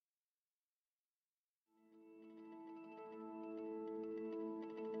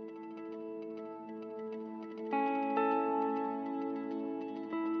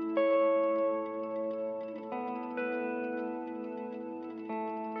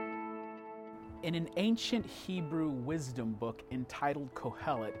In an ancient Hebrew wisdom book entitled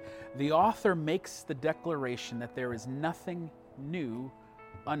Kohelet, the author makes the declaration that there is nothing new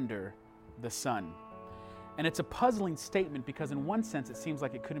under the sun. And it's a puzzling statement because in one sense it seems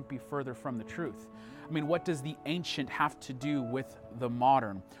like it couldn't be further from the truth. I mean, what does the ancient have to do with the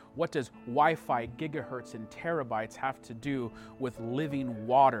modern? What does Wi-Fi, gigahertz, and terabytes have to do with living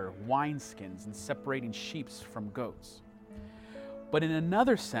water, wineskins, and separating sheep from goats? But in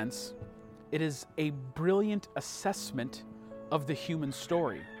another sense, it is a brilliant assessment of the human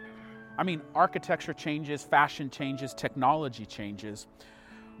story. I mean, architecture changes, fashion changes, technology changes,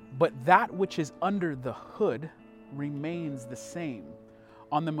 but that which is under the hood remains the same.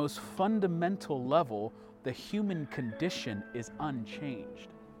 On the most fundamental level, the human condition is unchanged.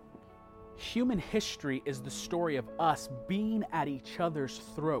 Human history is the story of us being at each other's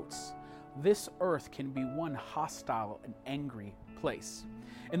throats. This earth can be one hostile and angry place.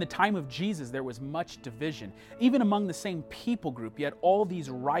 In the time of Jesus, there was much division, even among the same people group, yet all these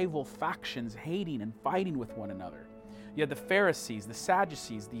rival factions hating and fighting with one another. You had the Pharisees, the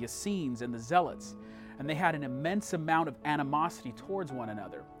Sadducees, the Essenes, and the Zealots, and they had an immense amount of animosity towards one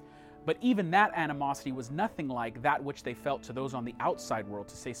another. But even that animosity was nothing like that which they felt to those on the outside world,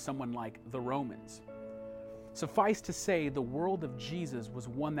 to say someone like the Romans. Suffice to say, the world of Jesus was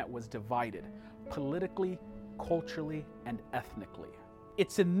one that was divided, politically, culturally, and ethnically.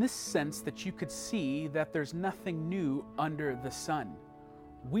 It's in this sense that you could see that there's nothing new under the sun.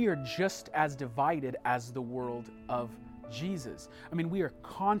 We are just as divided as the world of Jesus. I mean, we are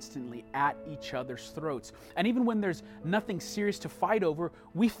constantly at each other's throats. And even when there's nothing serious to fight over,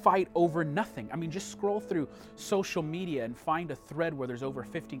 we fight over nothing. I mean, just scroll through social media and find a thread where there's over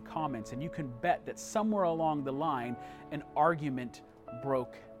 50 comments, and you can bet that somewhere along the line, an argument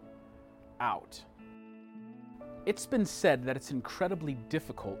broke out. It's been said that it's incredibly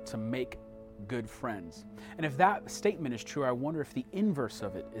difficult to make good friends. And if that statement is true, I wonder if the inverse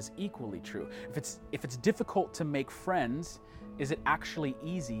of it is equally true. If it's difficult to make friends, is it actually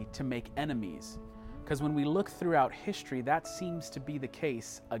easy to make enemies? Because when we look throughout history, that seems to be the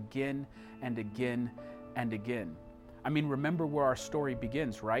case again and again and again. I mean, remember where our story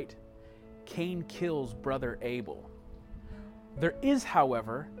begins, right? Cain kills brother Abel. There is,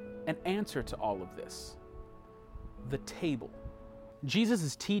 however, an answer to all of this: the table.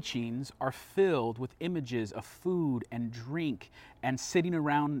 Jesus' teachings are filled with images of food and drink and sitting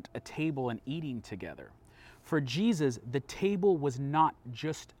around a table and eating together. For Jesus, the table was not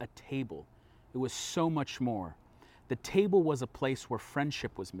just a table. It was so much more. The table was a place where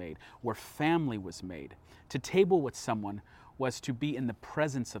friendship was made, where family was made. To table with someone was to be in the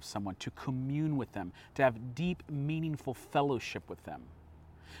presence of someone, to commune with them, to have deep, meaningful fellowship with them.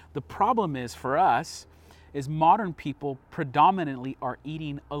 The problem is, for us, is modern people predominantly are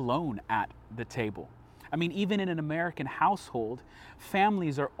eating alone at the table. I mean, even in an American household,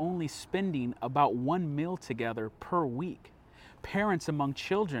 families are only spending about one meal together per week. Parents among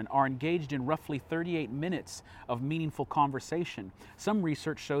children are engaged in roughly 38 minutes of meaningful conversation. Some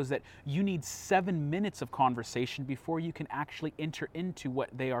research shows that you need 7 minutes of conversation before you can actually enter into what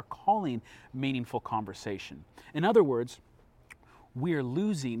they are calling meaningful conversation. In other words, we are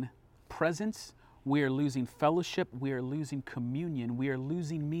losing presence, we are losing fellowship, we are losing communion, we are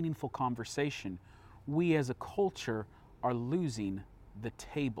losing meaningful conversation. We as a culture are losing the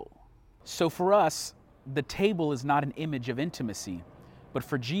table. So for us, the table is not an image of intimacy, but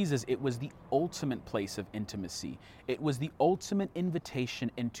for Jesus, it was the ultimate place of intimacy. It was the ultimate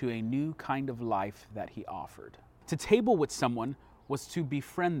invitation into a new kind of life that he offered. To table with someone was to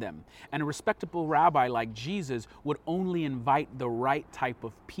befriend them, and a respectable rabbi like Jesus would only invite the right type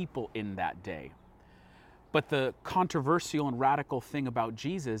of people in that day. But the controversial and radical thing about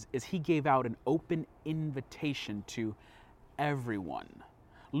Jesus is he gave out an open invitation to everyone.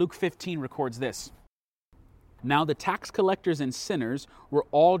 Luke 15 records this: "Now the tax collectors and sinners were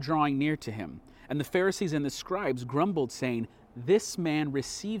all drawing near to him, and the Pharisees and the scribes grumbled, saying, 'This man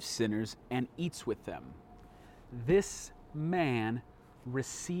receives sinners and eats with them.'" This man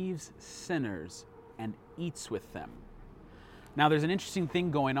receives sinners and eats with them. Now there's an interesting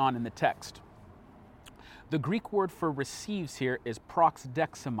thing going on in the text. The Greek word for receives here is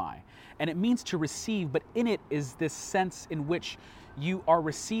proxdexamai, and it means to receive, but in it is this sense in which you are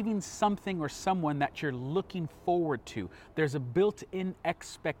receiving something or someone that you're looking forward to. There's a built-in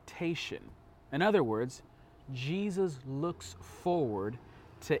expectation. In other words, Jesus looks forward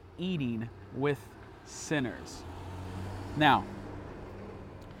to eating with sinners. Now,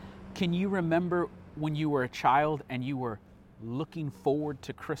 can you remember when you were a child and you were looking forward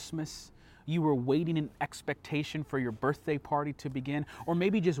to Christmas? You were waiting in expectation for your birthday party to begin, or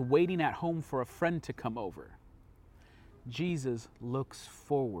maybe just waiting at home for a friend to come over. Jesus looks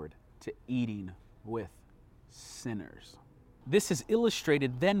forward to eating with sinners. This is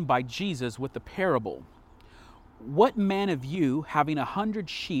illustrated then by Jesus with the parable. What man of you, having 100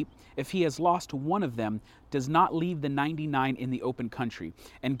 sheep, if he has lost one of them, does not leave the 99 in the open country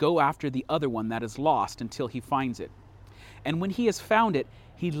and go after the other one that is lost until he finds it? And when he has found it,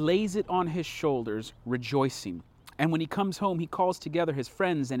 he lays it on his shoulders, rejoicing. And when he comes home, he calls together his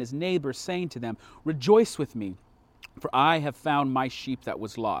friends and his neighbors, saying to them, "Rejoice with me, for I have found my sheep that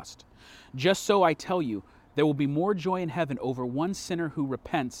was lost." Just so I tell you, there will be more joy in heaven over one sinner who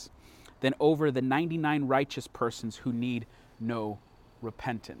repents than over the 99 righteous persons who need no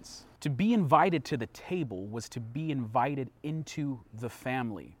repentance. To be invited to the table was to be invited into the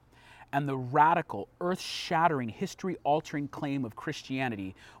family. And the radical, earth-shattering, history-altering claim of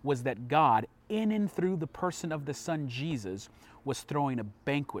Christianity was that God, in and through the person of the Son Jesus, was throwing a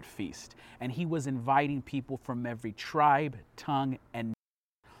banquet feast. And he was inviting people from every tribe, tongue, and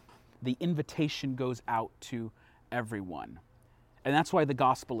the invitation goes out to everyone. And that's why the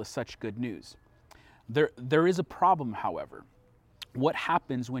gospel is such good news. There is a problem, however. What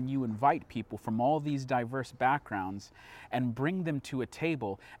happens when you invite people from all these diverse backgrounds and bring them to a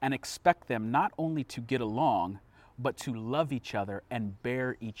table and expect them not only to get along, but to love each other and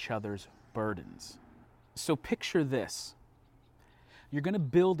bear each other's burdens? So picture this. You're going to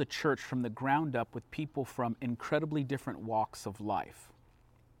build a church from the ground up with people from incredibly different walks of life.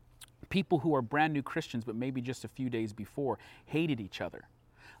 People who are brand new Christians, but maybe just a few days before, hated each other.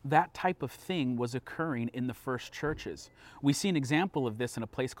 That type of thing was occurring in the first churches. We see an example of this in a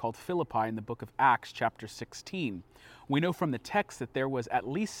place called Philippi in the book of Acts, chapter 16. We know from the text that there was at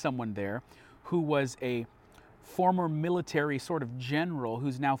least someone there who was a former military sort of general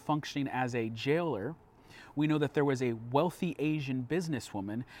who's now functioning as a jailer. We know that there was a wealthy Asian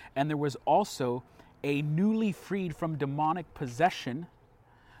businesswoman, and there was also a newly freed from demonic possession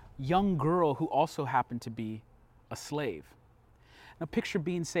young girl who also happened to be a slave. Now picture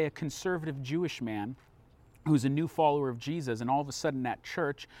being, say, a conservative Jewish man who's a new follower of Jesus, and all of a sudden at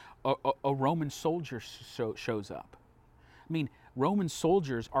church, a Roman soldier shows up. I mean, Roman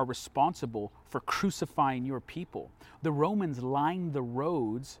soldiers are responsible for crucifying your people. The Romans lined the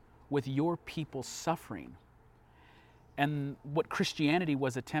roads with your people's suffering. And what Christianity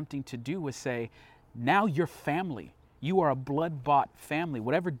was attempting to do was say, now you're family. You are a blood-bought family.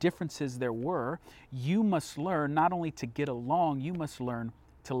 Whatever differences there were, you must learn not only to get along, you must learn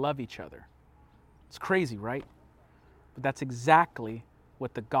to love each other. It's crazy, right? But that's exactly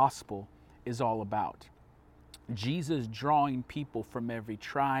what the gospel is all about. Jesus drawing people from every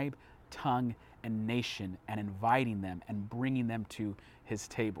tribe, tongue, and nation and inviting them and bringing them to his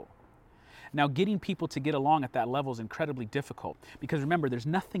table. Now, getting people to get along at that level is incredibly difficult because remember, there's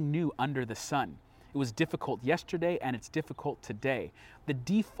nothing new under the sun. It was difficult yesterday and it's difficult today. The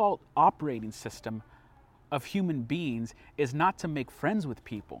default operating system of human beings is not to make friends with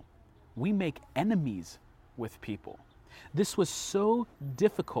people. We make enemies with people. This was so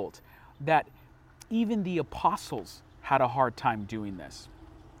difficult that even the apostles had a hard time doing this.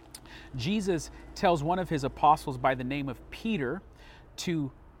 Jesus tells one of his apostles by the name of Peter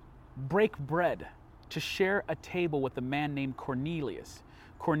to break bread, to share a table with a man named Cornelius.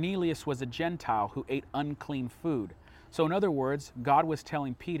 Cornelius was a Gentile who ate unclean food. So in other words, God was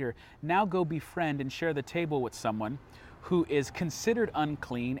telling Peter, now go befriend and share the table with someone who is considered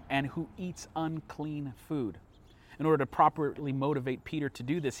unclean and who eats unclean food. In order to properly motivate Peter to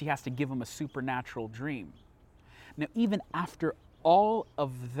do this, he has to give him a supernatural dream. Now, even after all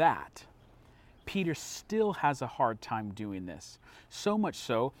of that, Peter still has a hard time doing this. So much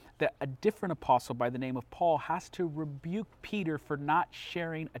so that a different apostle by the name of Paul has to rebuke Peter for not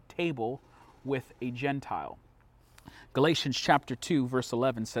sharing a table with a Gentile. Galatians chapter 2, verse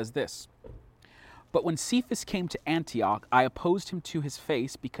 11 says this, "But when Cephas came to Antioch, I opposed him to his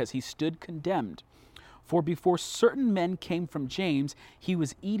face because he stood condemned. For before certain men came from James, he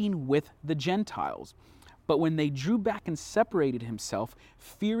was eating with the Gentiles. But when they drew back and separated himself,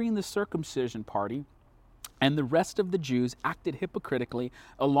 fearing the circumcision party, and the rest of the Jews acted hypocritically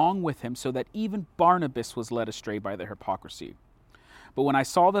along with him, so that even Barnabas was led astray by their hypocrisy. But when I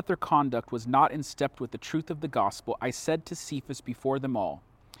saw that their conduct was not in step with the truth of the gospel, I said to Cephas before them all,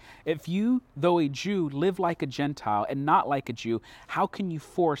 if you, though a Jew, live like a Gentile and not like a Jew, how can you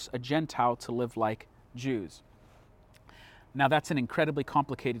force a Gentile to live like Jews?" Now that's an incredibly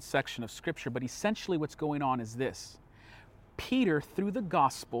complicated section of Scripture, but essentially what's going on is this. Peter, through the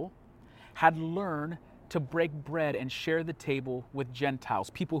gospel, had learned to break bread and share the table with Gentiles,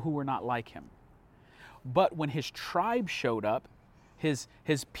 people who were not like him. But when his tribe showed up, his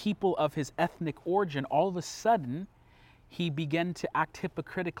people of his ethnic origin, all of a sudden, he began to act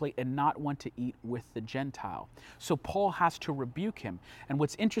hypocritically and not want to eat with the Gentile. So Paul has to rebuke him. And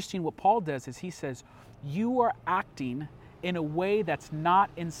what's interesting, what Paul does is he says, you are acting in a way that's not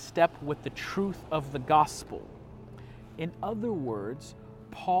in step with the truth of the gospel. In other words,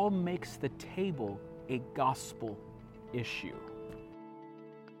 Paul makes the table a gospel issue.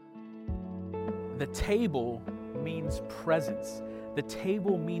 The table means presence. The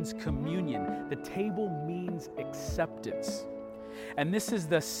table means communion. The table means acceptance. And this is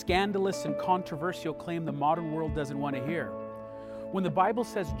the scandalous and controversial claim the modern world doesn't want to hear. When the Bible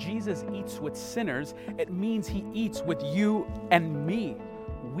says Jesus eats with sinners, it means he eats with you and me.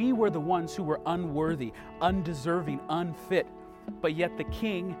 We were the ones who were unworthy, undeserving, unfit. But yet the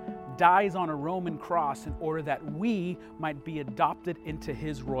King dies on a Roman cross in order that we might be adopted into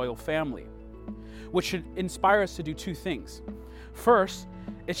his royal family, which should inspire us to do two things. First,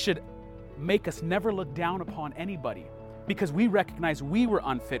 it should make us never look down upon anybody because we recognize we were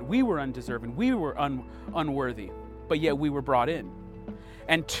unfit, we were undeserving, we were unworthy, but yet we were brought in.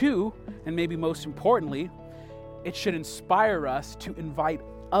 And two, and maybe most importantly, it should inspire us to invite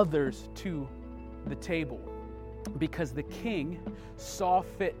others to the table because the King saw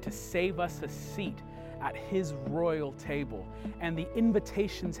fit to save us a seat at his royal table, and the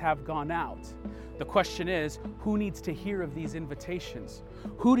invitations have gone out. The question is, who needs to hear of these invitations?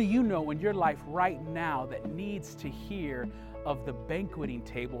 Who do you know in your life right now that needs to hear of the banqueting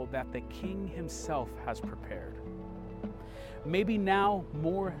table that the King himself has prepared? Maybe now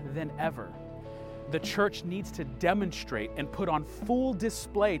more than ever, the church needs to demonstrate and put on full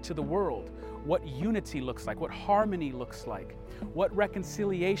display to the world what unity looks like, what harmony looks like, what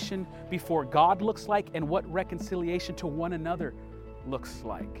reconciliation before God looks like, and what reconciliation to one another looks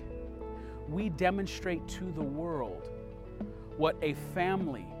like. We demonstrate to the world what a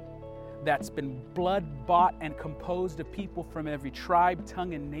family that's been blood-bought and composed of people from every tribe,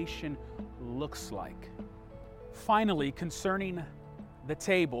 tongue, and nation looks like. Finally, concerning the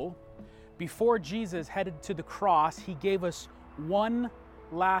table, before Jesus headed to the cross, he gave us one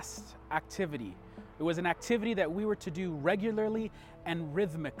last activity. It was an activity that we were to do regularly and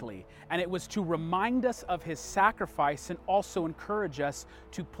rhythmically, and it was to remind us of his sacrifice and also encourage us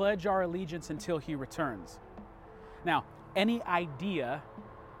to pledge our allegiance until he returns. Now, any idea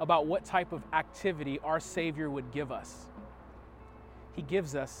about what type of activity our Savior would give us? He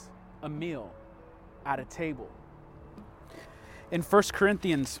gives us a meal at a table. In 1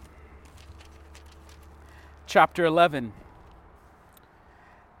 Corinthians chapter 11,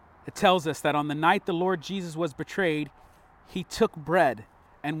 it tells us that on the night the Lord Jesus was betrayed, he took bread,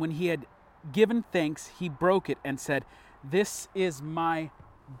 and when he had given thanks, he broke it and said, "This is my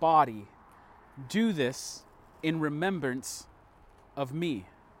body. Do this in remembrance of me."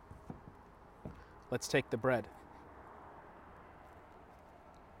 Let's take the bread.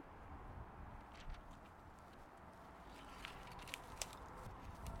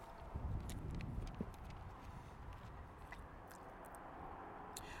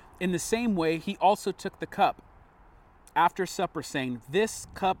 In the same way, he also took the cup after supper, saying, "This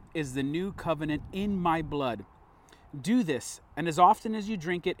cup is the new covenant in my blood. Do this, and as often as you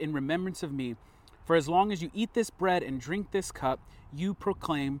drink it, in remembrance of me. For as long as you eat this bread and drink this cup, you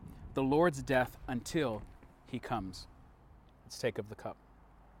proclaim the Lord's death until he comes." Let's take of the cup.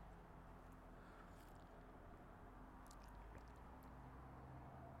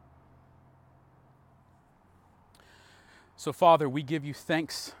 So, Father, we give you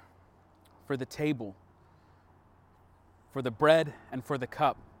thanks for the table, for the bread and for the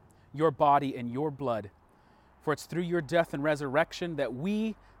cup, your body and your blood. For it's through your death and resurrection that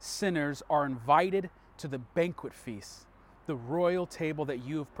we sinners are invited to the banquet feast, the royal table that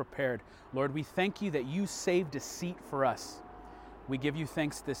you have prepared. Lord, we thank you that you saved a seat for us. We give you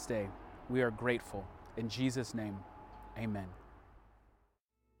thanks this day. We are grateful. In Jesus' name, amen.